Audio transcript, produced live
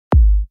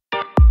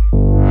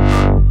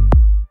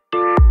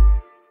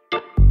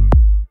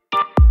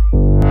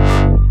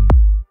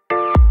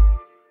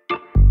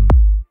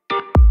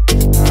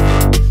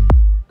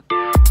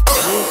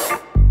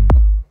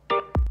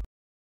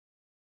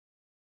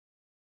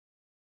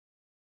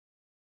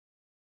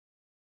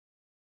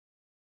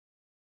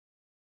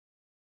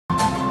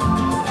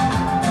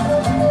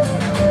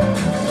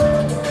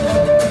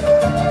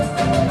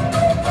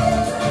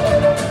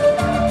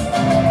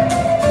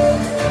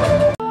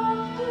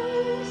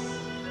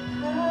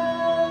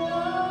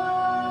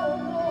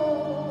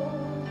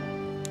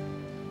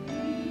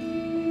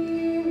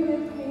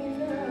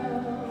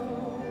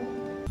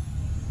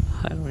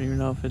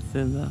if it's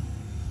in the...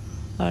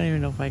 I don't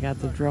even know if I got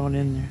the drone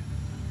in there.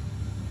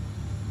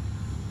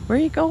 Where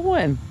are you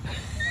going?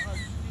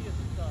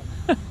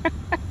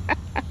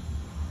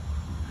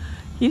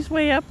 He's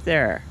way up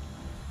there.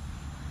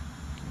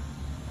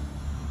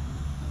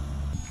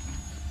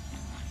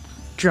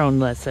 Drone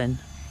lesson.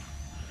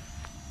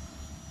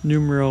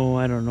 Numero,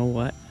 I don't know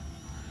what.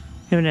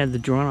 Haven't had the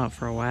drone out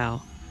for a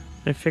while.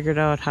 I figured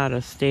out how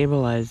to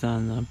stabilize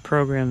on the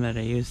program that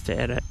I use to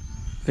edit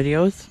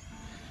videos.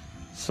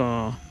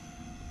 So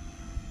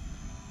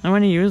I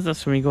want to use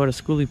this when we go to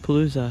Skoolie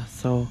Palooza,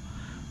 so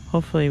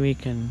hopefully we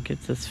can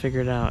get this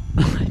figured out.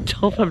 I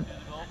told him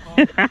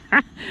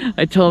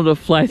I told him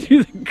to fly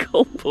through the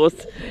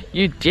goalpost.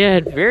 You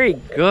did, very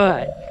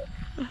good.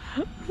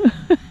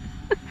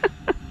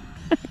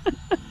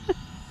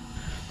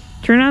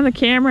 Turn on the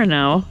camera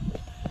now.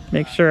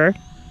 Make sure.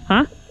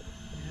 Huh?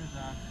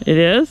 It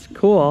is?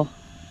 Cool.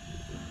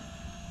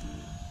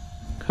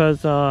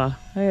 Cause I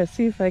gotta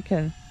see if I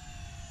can.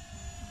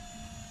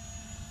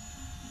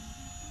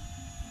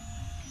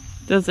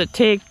 Does it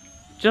take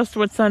just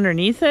what's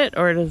underneath it,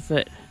 or does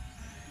it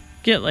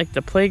get like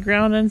the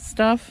playground and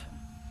stuff?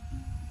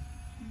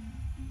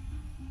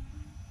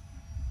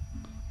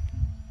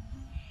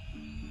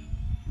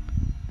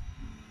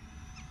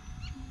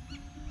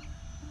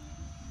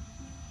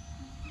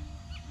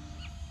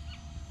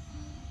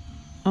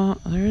 Oh,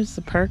 there's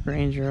the park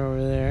ranger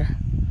over there.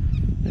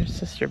 There's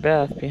Sister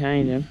Beth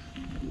behind him.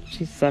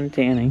 She's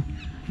suntanning.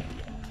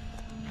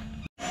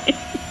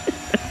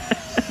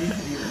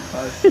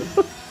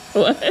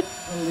 What? The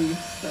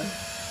leaves.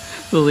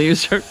 The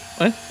leaves are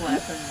what?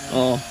 Flapping.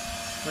 Oh.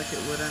 Like it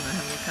would on a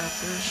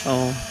helicopter.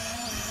 Oh.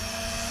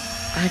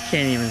 I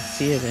can't even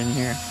see it in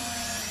here.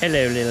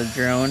 Hello, little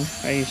drone.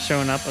 Are you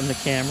showing up on the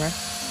camera?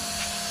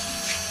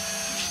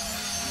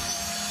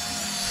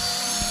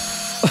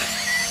 What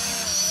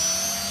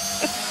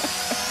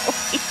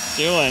are you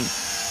doing?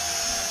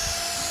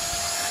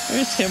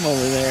 There's him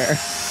over there.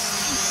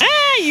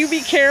 Ah, you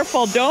be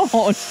careful, don't.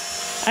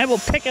 I will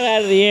pick it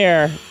out of the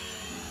air.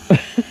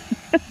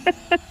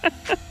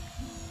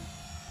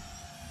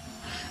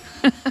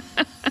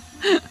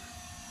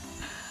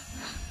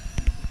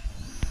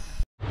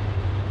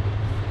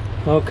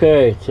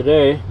 Okay,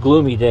 today,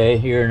 gloomy day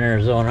here in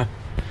Arizona.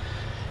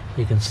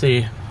 You can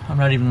see, I'm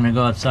not even gonna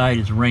go outside,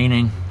 it's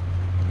raining.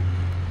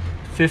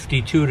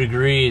 52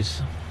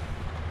 degrees.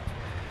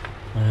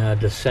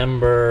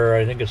 December,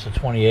 I think it's the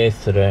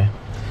 28th today.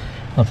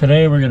 Well,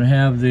 today we're gonna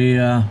have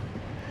the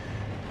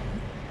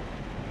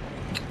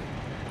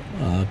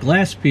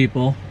glass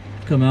people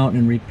come out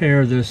and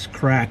repair this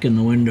crack in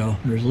the window.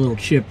 There's a little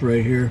chip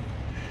right here.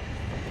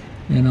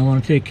 And I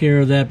want to take care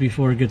of that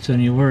before it gets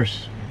any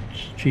worse.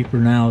 It's cheaper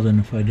now than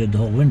if I did the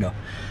whole window.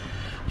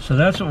 So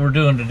that's what we're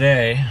doing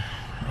today.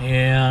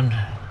 And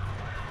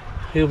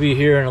he'll be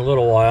here in a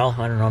little while.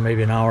 I don't know,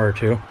 maybe an hour or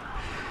two.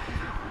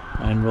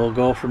 And we'll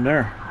go from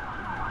there.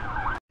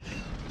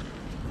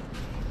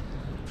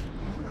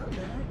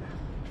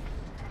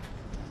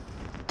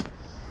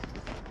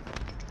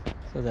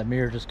 So that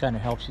mirror just kind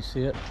of helps you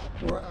see it?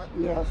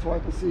 Yeah, so I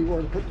can see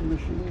where to put the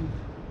machine.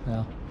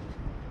 Yeah.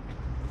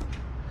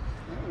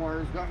 That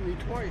wire's got me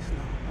twice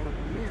now, out of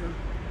the mirror.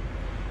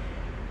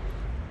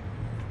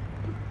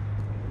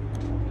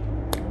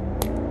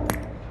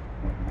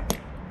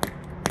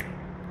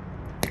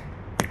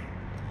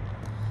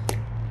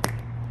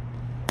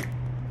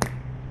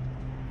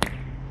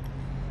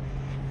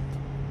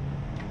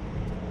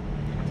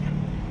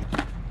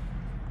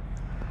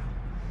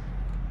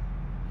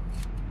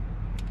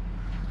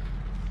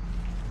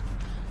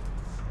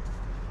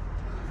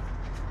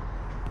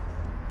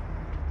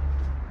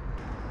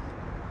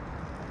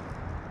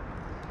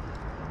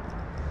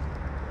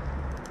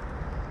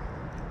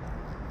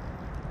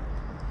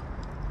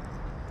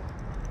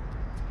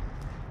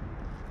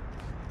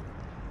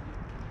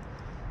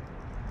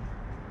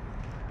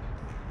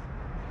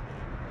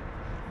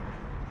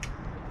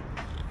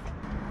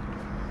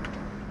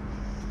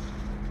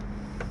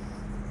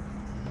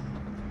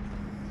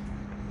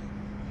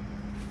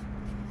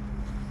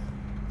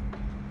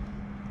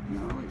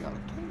 Now we gotta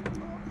tighten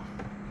them up.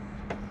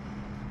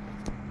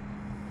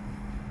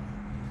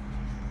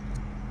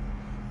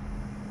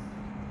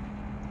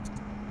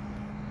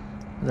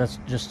 That's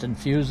just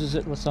infuses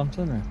it with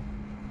something, or?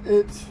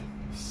 It's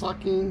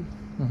sucking,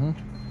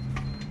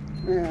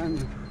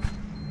 and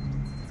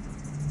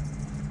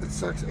it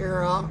sucks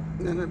air out,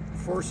 and then it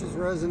forces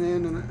resin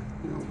in, and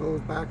it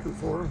goes back and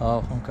forth.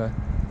 Oh, okay.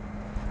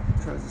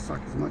 Tries to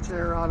suck as much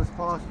air out as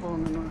possible,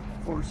 and then it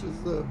forces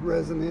the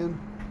resin in.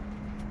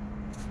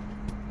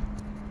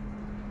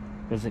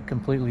 Does it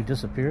completely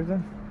disappear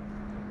then?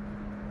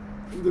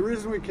 The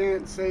reason we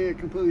can't say it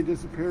completely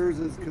disappears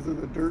is because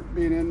of the dirt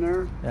being in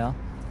there. Yeah.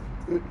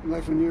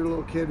 Like when you're a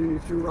little kid and you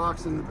threw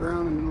rocks in the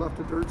ground and you left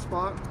a dirt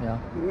spot. Yeah.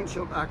 The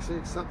windshield actually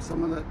accepts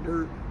some of that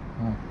dirt.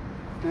 Oh.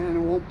 And it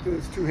won't,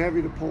 it's too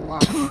heavy to pull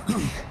out.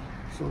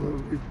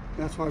 So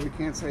that's why we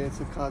can't say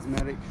it's a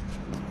cosmetic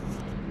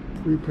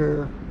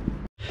repair.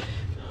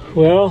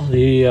 Well,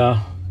 the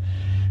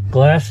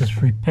glass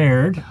is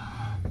repaired.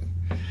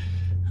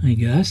 I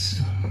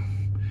guess.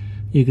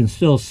 You can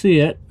still see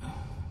it,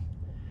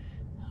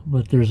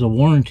 but there's a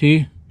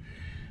warranty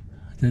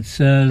that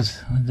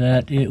says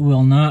that it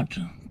will not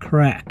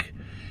crack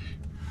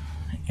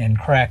and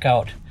crack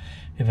out.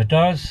 If it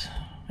does,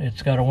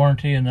 it's got a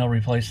warranty and they'll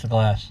replace the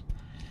glass.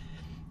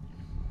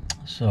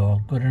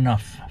 So good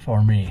enough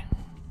for me.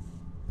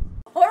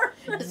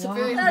 It's Wow, a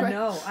very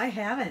no, I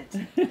haven't.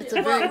 It's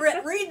a very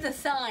Read the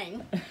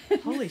sign.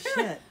 Holy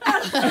shit.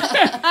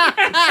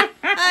 I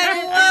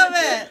love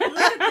it. Look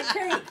at the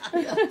cake.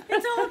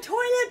 It's all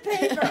toilet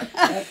paper.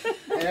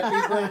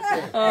 happy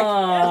birthday.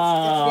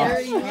 Oh,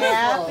 Very useful.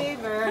 Happy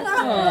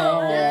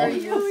birthday. Very New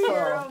Year, useful.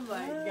 oh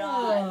my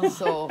God.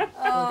 So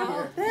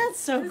here. That's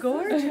so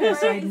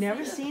gorgeous. I'd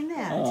never seen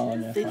that. oh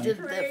They did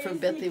that for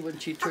Bethy when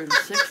she turned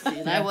 60,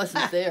 and I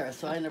wasn't there,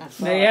 so I never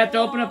saw Now you it. have to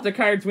open up the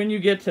cards when you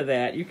get to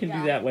that. You can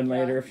do that one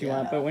later if you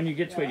want, but when you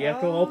get to it, you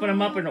have to open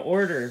them up in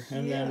order,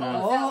 and then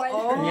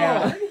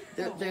yeah,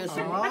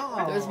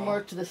 There's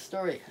more to the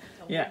story.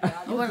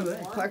 yeah, You want to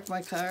park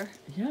my car?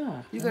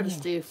 yeah, You got to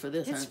stay for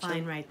this, It's aren't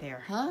fine you? right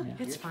there. Huh?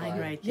 It's fine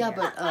right there. Yeah,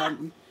 but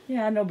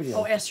yeah. Nobody Oh,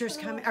 else. Esther's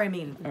coming. I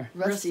mean,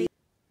 Rusty.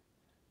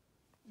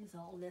 Is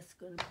all this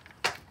good?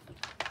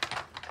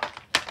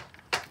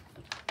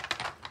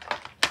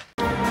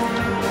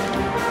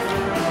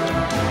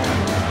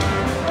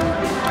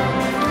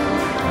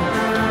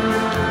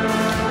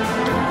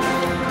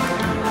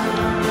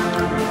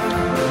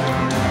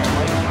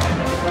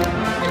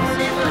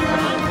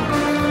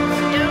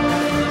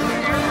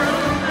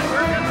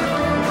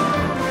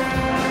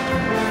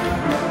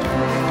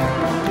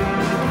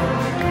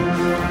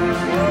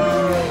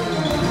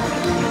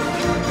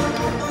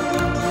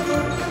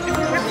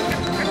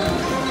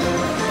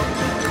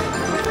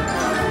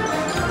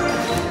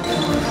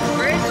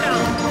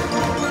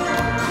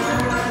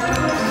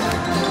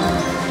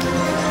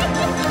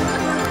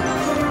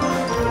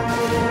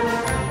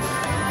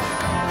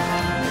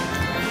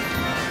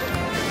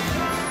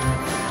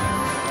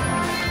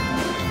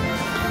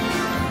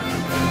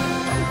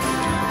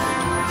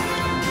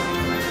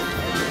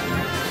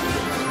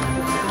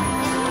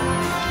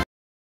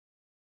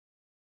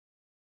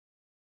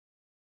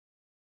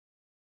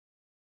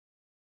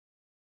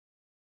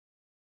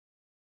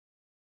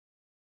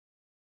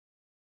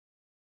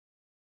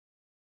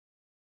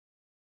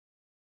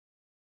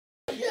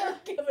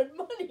 Giving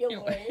money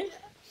away.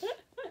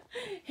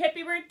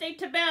 Happy birthday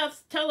to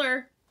Beth. Tell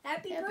her.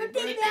 Happy Happy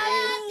birthday, birthday,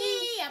 Daddy.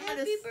 I'm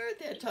Happy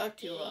birthday. I talked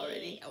to you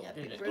already.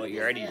 Happy birthday. Oh,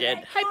 you already did.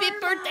 Karma. Happy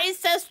birthday,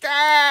 sister.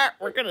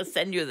 We're gonna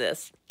send you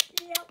this.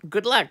 Yep.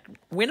 Good luck.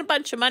 Win a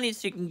bunch of money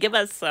so you can give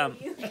us some.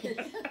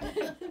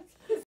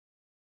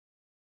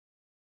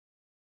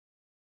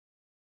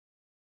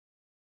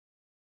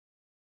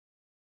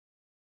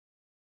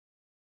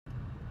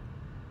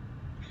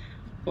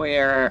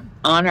 We're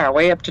on our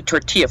way up to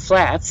Tortilla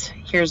Flats.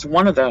 Here's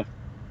one of the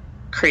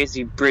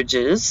crazy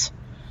bridges.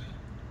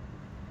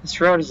 This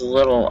road is a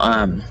little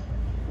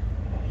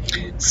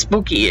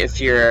spooky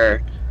if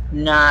you're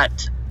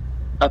not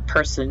a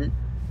person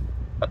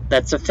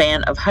that's a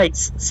fan of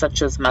heights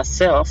such as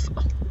myself.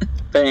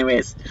 But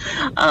anyways,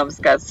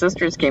 Scott's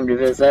sisters came to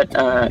visit,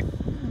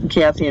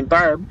 Kathy and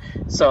Barb,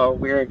 so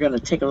we're going to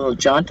take a little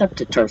jaunt up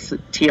to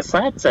Tortilla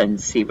Flats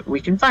and see what we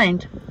can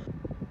find.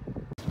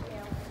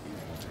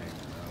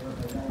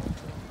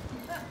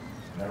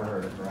 Never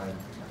heard it, right?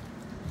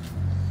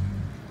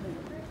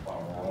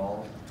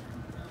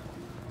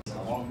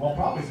 Well,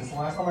 probably since the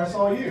last time I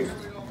saw you,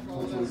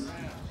 which was,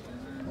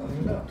 I don't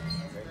even know.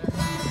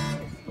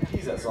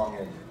 Keys that song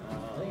in.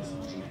 I think it's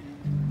G.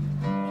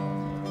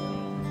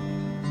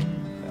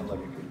 Sounds like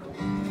it could go.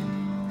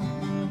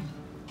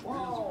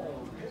 Whoa!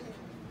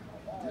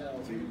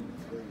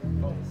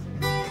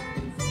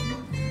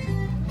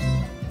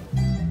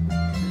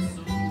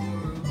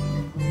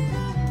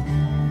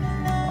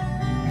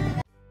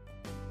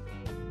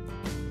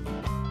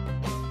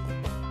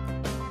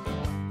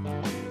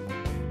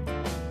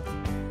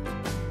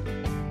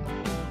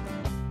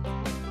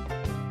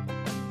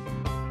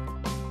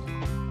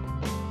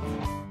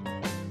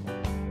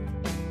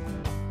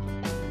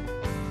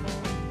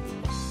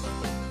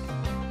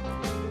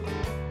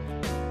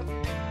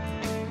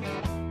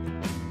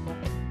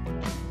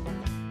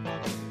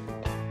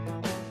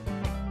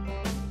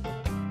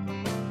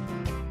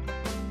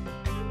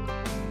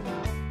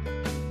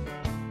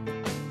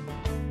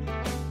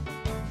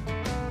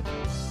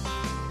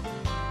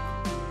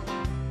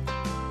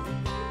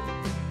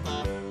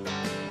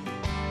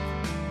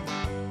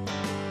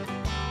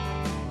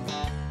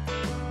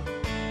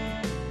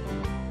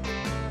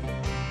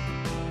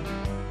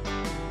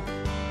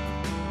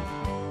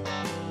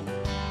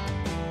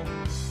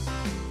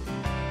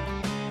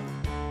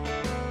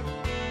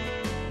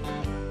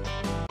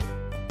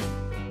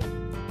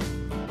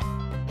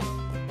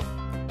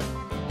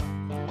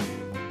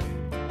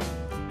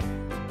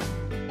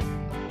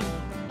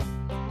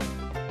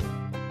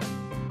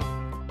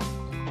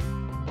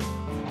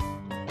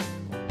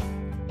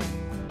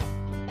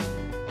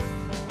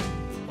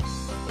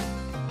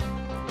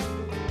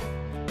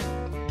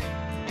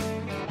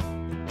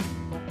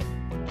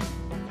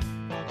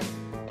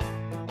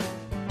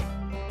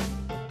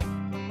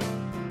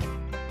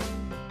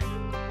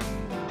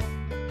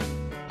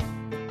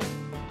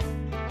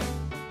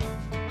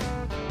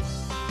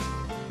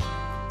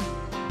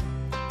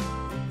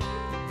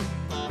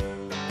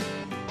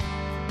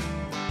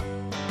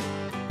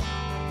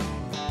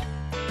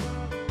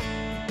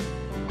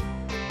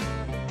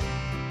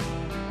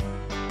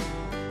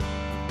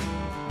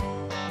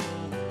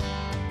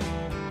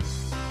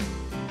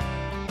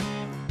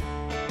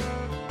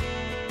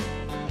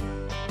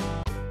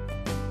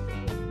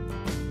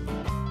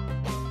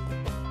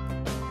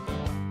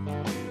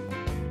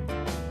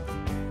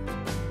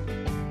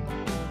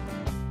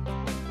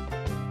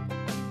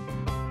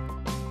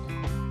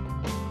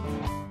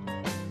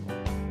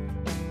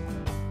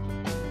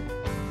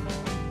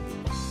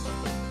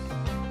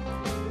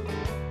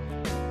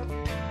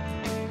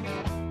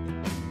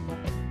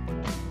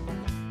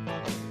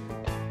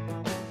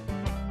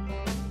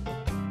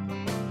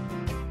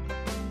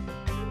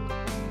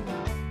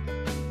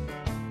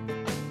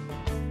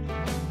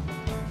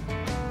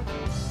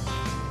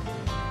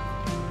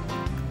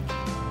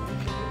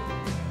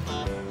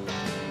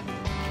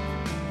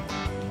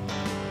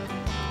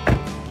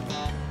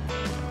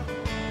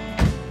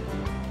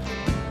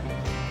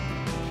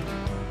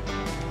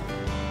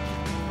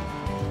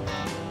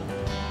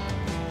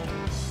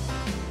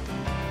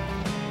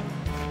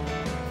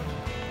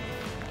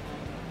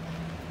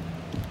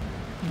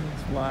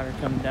 water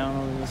coming down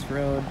over this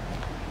road.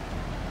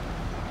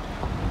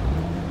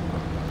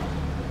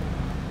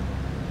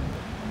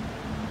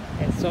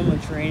 Had so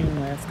much rain in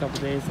the last couple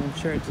of days, I'm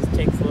sure it just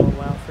takes a little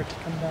while for it to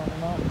come down the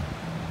mountain.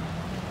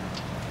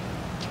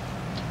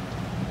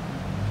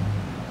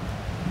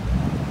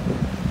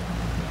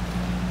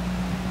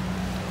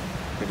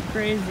 Pretty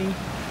crazy.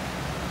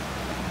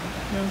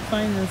 You don't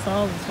find this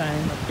all the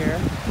time up here.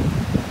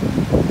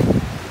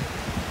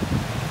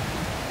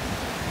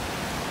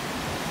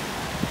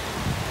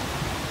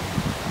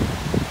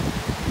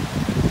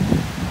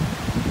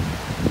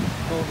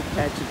 Old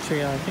Apache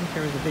Trail. I think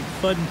there was a big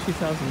flood in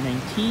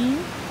 2019.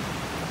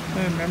 If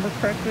I remember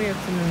correctly,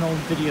 it's in an old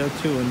video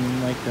too,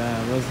 in like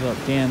Roosevelt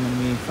Dam, and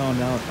we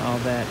found out all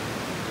that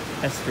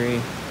history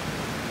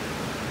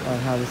about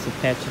how this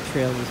Apache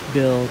Trail was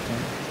built.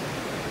 And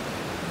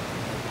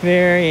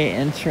very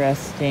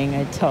interesting,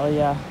 I tell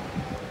ya.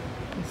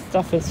 The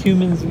stuff as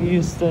humans we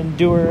used to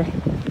endure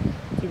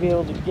to be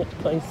able to get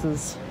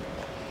places.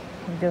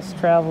 I guess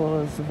travel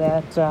is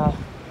that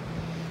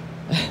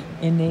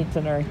innate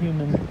in our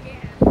human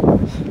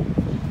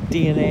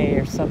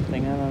DNA or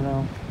something, I don't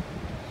know.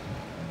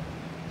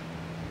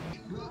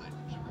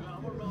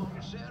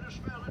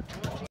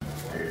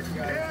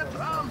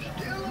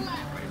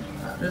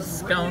 This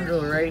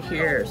scoundrel right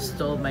here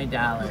stole my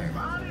dollar.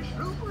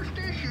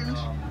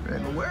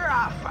 And where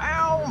I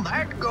found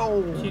that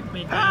gold. Took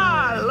me down.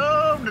 I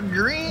love to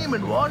dream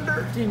and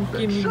wonder Didn't that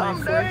give me my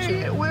someday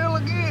fortune. it will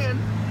again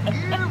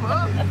give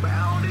up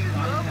bounties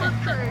of the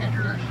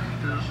treasures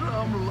to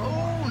some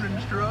lone and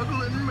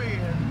struggling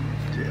men.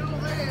 Till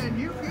then,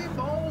 you keep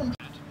on.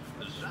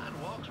 The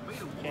sidewalks be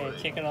the Okay,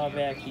 take it all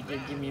back. He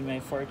did give me my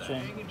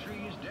fortune.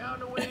 trees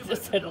down the I way.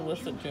 just had to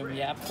listen to him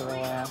yap for a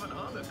while.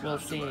 We'll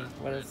see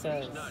what it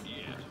says.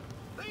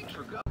 Thanks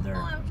for coming. Oh,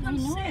 I was going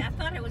to say, I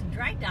thought it was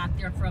dry dock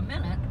there for a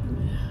minute.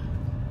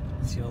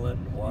 See all that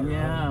water?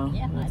 Yeah,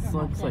 Yeah, I this don't know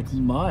looks if like that's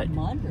mud.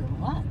 Mud or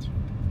what?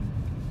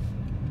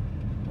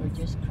 Or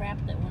just crap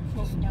that went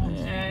floating down.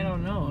 Yeah, I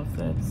don't know if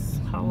that's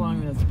how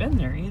long that's been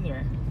there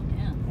either.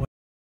 Yeah.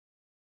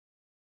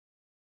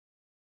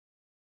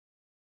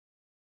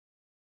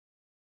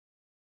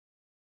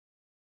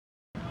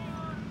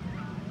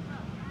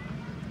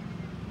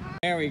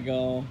 There we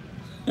go.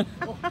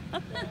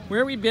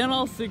 Where we been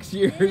all 6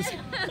 years?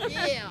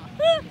 Yeah.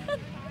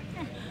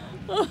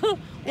 Well,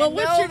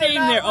 what's your no, they're name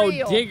not there? Oh,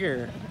 real.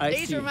 Digger. I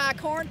These see. are my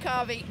corn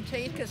cob eating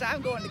teeth because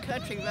I'm going to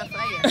country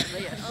buffet after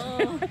this.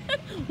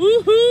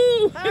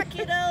 Woohoo! Hi,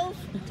 kiddos.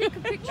 Take a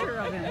picture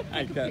of him.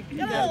 I got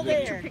Hello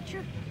there.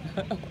 Picture.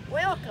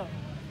 Welcome.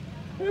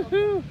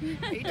 Woohoo!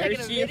 Are you There taking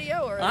a she is.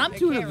 video or I'm a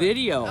doing a camera?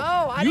 video. Oh,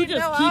 I You didn't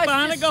just know. keep I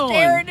on was it just going.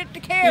 staring at the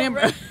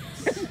camera.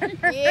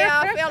 Yeah,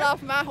 I fell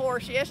off my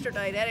horse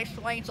yesterday. That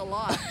explains a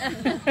lot.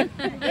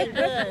 It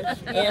does.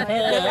 Yeah,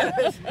 it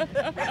does.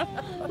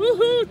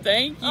 Woohoo!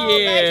 Thank you. Oh,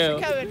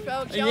 thanks for coming,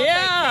 folks. Y'all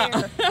Yeah.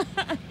 take care.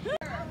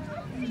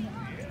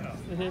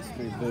 The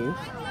history booth.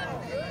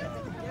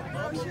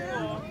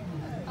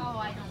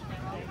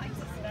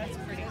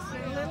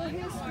 A little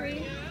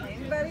history.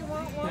 Anybody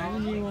want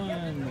one?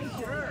 91.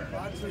 Sure.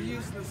 Lots of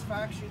useless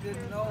facts you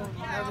didn't know and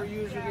you'll never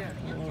use again.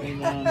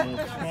 Hold on,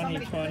 the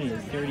 2020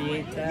 is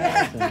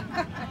 38,000.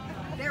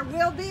 There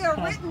will be a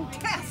written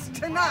test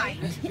tonight.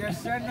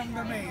 Just send them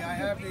to me. I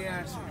have the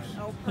answers.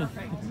 Oh,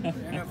 perfect.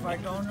 And if I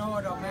don't know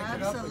it, I'll make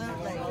it up and you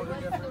won't know the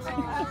difference.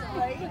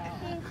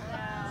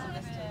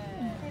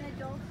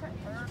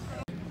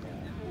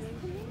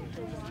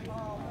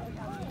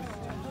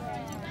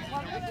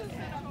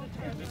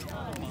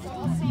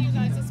 I'll see you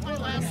guys. It's my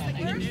last thing.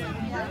 The girls are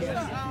on the other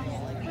side.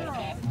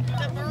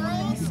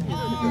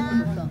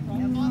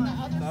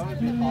 That would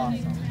be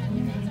awesome.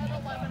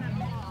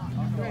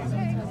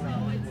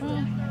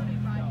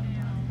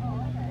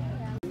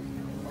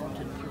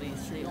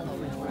 Police, they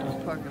always were in the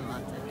parking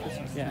lot at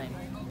Christmas Yeah. time.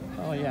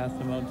 Oh yeah,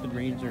 the Mounted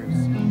Rangers.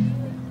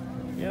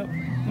 Yep.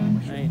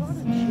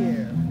 Nice.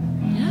 Chair.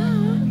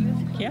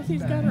 Yeah.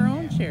 Cassie's got her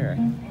own chair.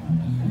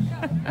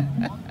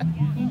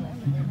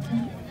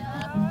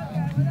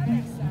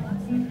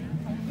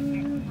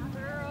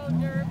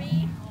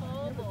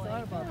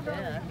 Thought about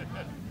that.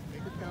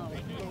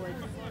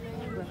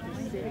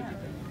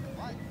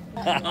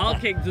 I'll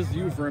kick just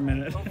you for a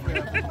minute. Alright,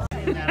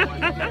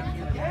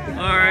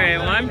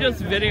 well I'm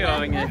just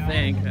videoing, I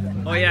think.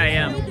 Oh yeah, I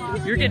am.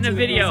 You're getting a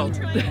video.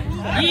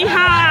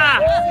 Yeehaw!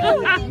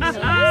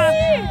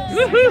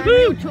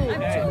 Woohoo!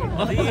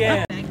 Oh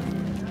yeah.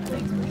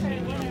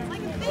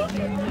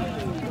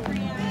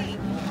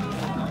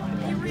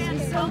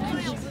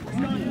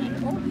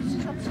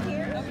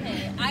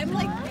 I'm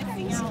like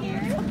getting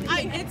scared.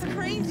 It's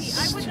crazy.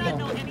 I would not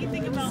know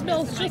anything about this.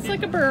 Smells just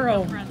like a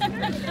burrow.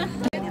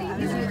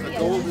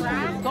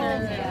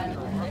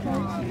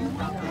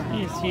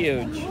 He's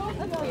huge.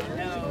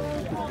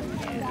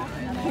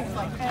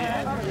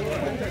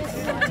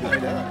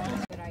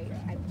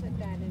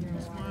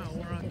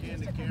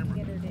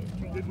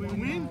 Did we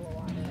win?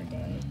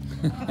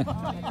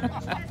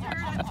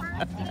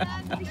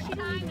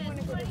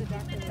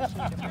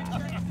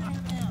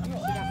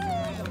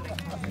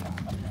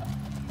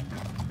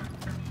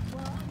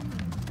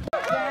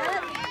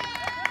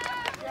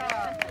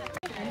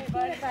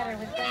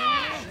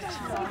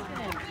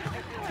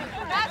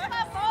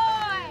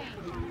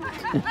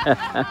 Nice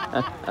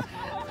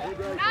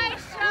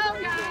show,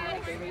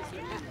 guys.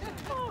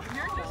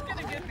 You're just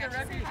gonna get the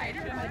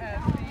reputation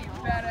as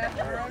the badass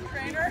road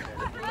trainer.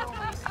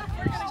 I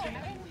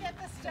didn't get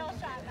the still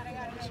shot that I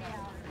got to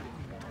show.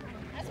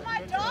 That's my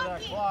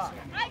donkey.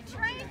 I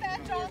trained that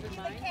donkey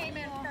that came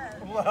in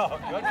first. Well,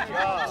 good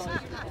job.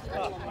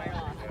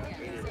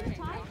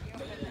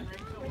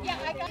 Yeah,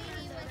 I got.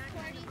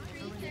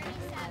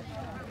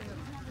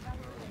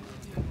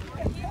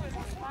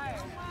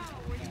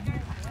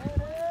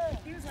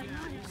 He was like,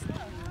 no, you're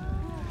slow.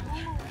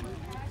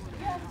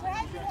 Yeah,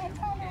 Brad said I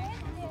told her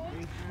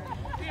anything.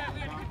 Yeah, we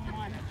had to come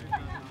on.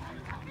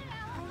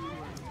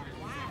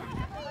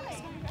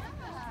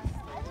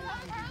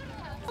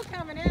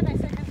 Coming in, I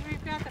said, because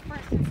we've got the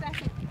first and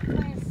second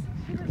place.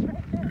 She was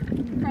right there.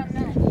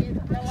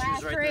 From the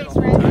last race,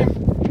 right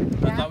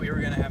there. I thought we were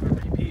going to have a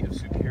repeat of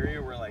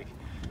Superior. We're like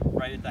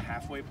right at the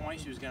halfway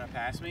point. She was going to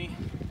pass me.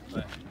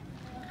 But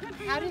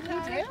how did he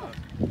do?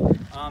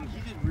 He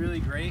did really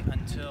great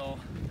until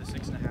the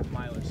 6.5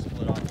 miler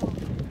split off.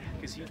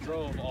 Because he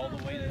drove all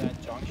the way to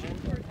that junction.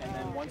 And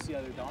then once the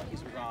other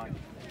donkeys were gone,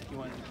 he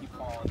wanted to keep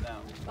falling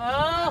down.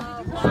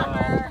 Oh, so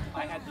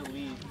I had to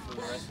lead for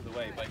the rest of the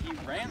way. But he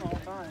ran the whole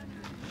time.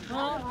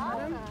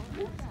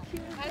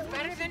 That's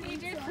better than he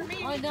did for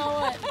me. I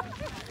know it.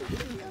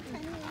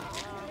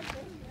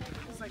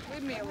 It's like,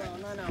 leave me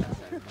alone. I know.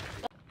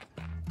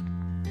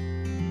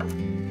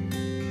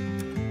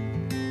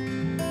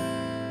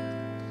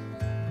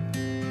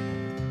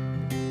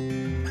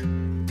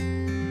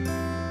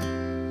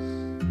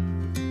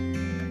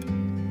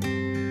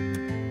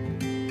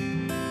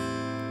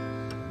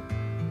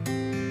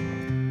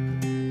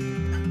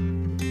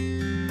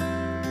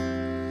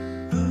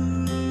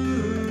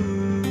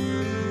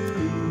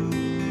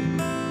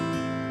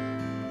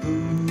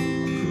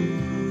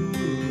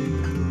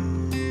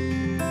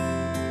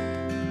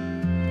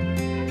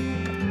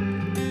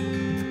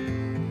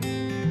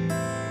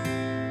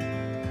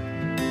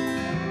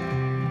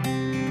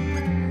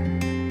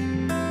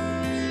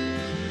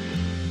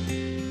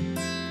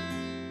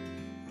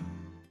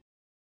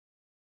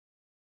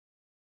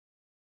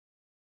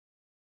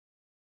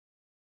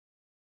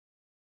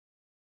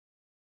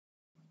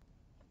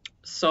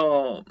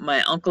 So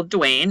my Uncle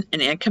Dwayne and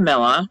Aunt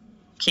Camilla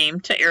came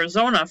to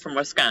Arizona from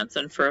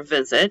Wisconsin for a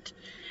visit,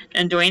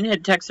 and Dwayne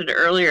had texted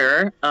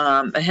earlier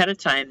ahead of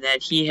time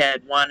that he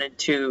had wanted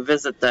to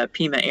visit the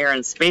Pima Air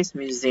and Space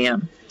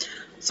Museum.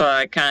 So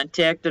I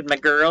contacted my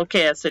girl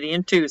Cassidy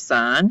in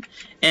Tucson,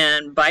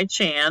 and by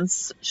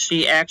chance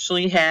she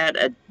actually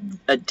had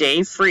a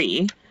day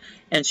free,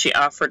 and she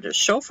offered to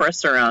chauffeur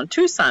us around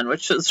Tucson,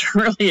 which was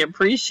really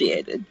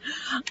appreciated.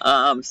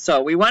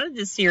 So we wanted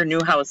to see her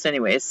new house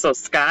anyway. So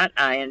Scott,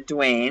 I, and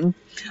Dwayne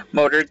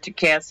motored to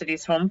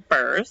Cassidy's home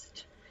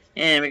first,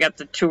 and we got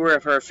the tour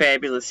of her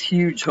fabulous,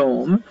 huge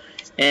home.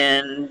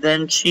 And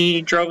then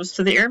she drove us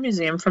to the Air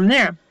Museum from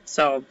there.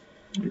 So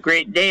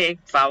great day.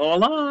 Follow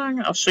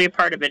along. I'll show you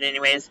part of it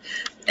anyways.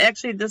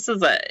 Actually,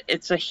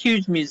 it's a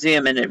huge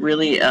museum, and it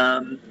really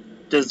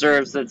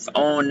deserves its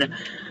own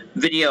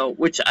video,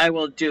 which I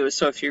will do.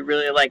 So if you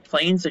really like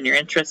planes and you're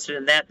interested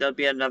in that, there'll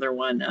be another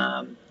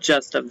one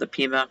just of the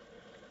Pima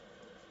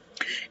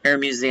Air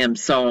Museum.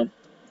 So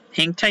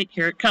hang tight,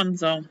 here it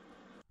comes though.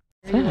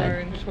 You are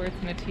in shorts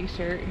and a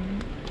t-shirt,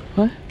 and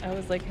what? I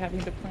was like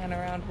having to plan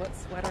around what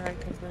sweater I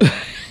could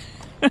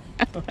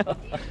wear.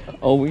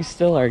 Oh, we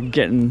still are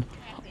getting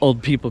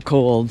old people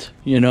cold,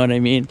 you know what I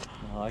mean?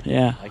 Well,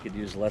 yeah. I could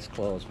use less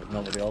clothes, but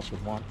nobody else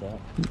would want that.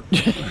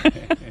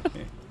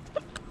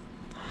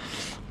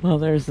 Well,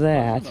 there's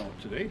that. No,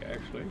 today,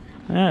 actually.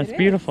 Yeah, it's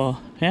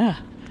beautiful. Yeah.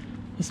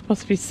 It's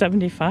supposed to be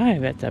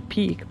 75 at the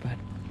peak, but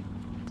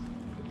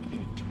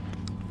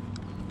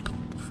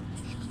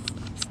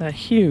it's a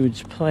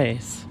huge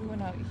place. We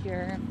went out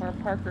here for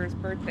Parker's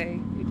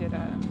birthday. We did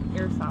an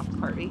airsoft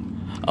party.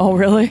 Oh,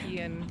 really? He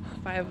and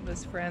 5 of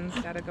his friends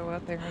got to go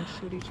out there and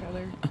shoot each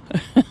other.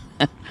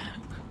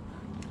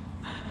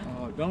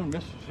 Down in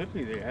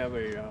Mississippi, they have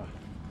a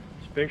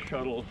space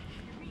shuttle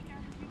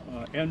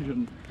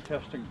engine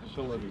testing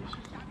facilities.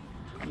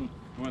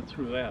 Went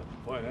through that.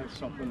 Boy, that's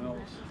something else.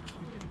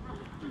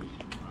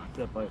 Is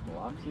that by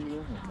Biloxi there,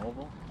 in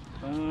Mobile?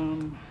 Or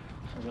on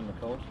the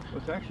coast?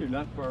 It's actually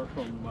not far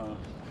from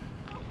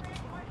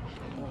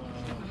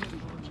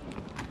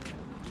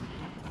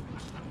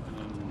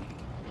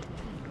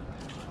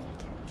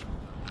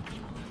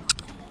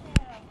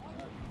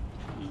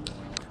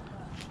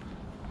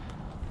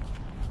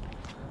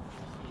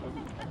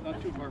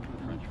not too far from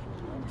the French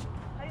program.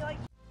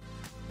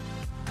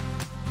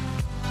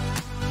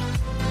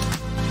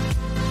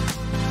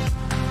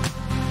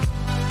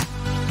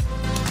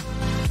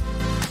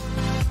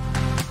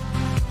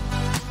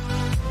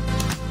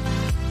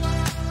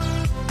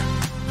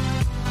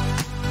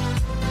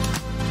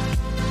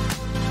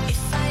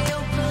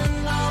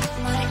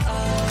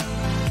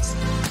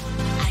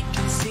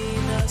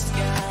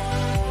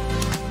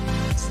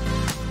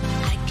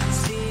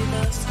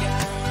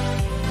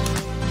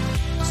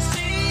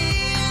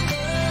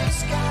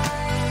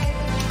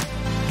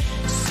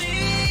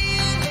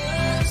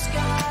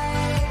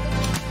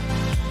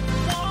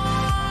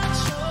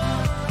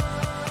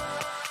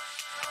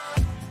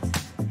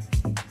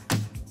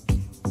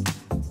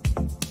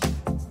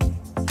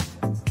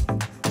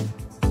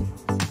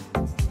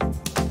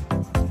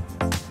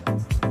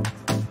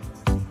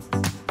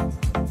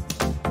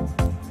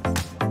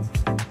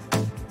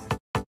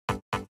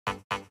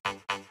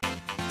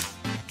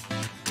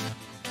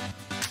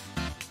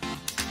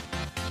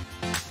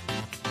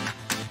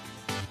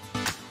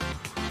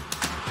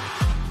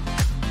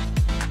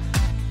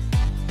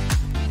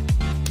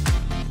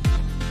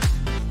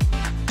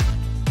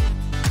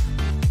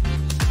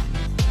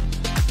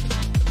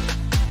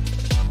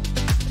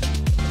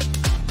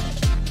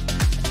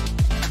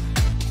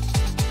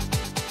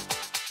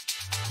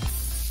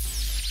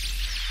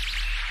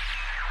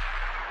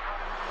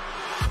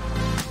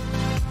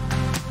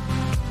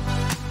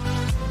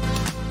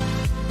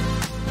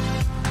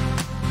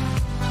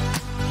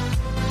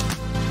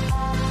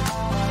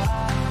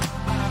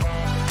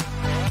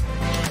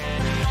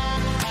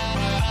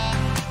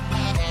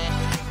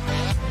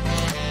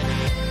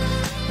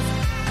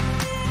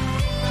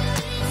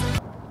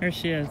 There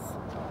she is.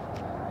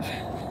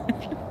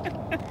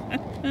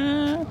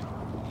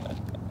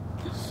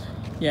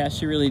 Yeah,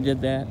 she really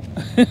did that.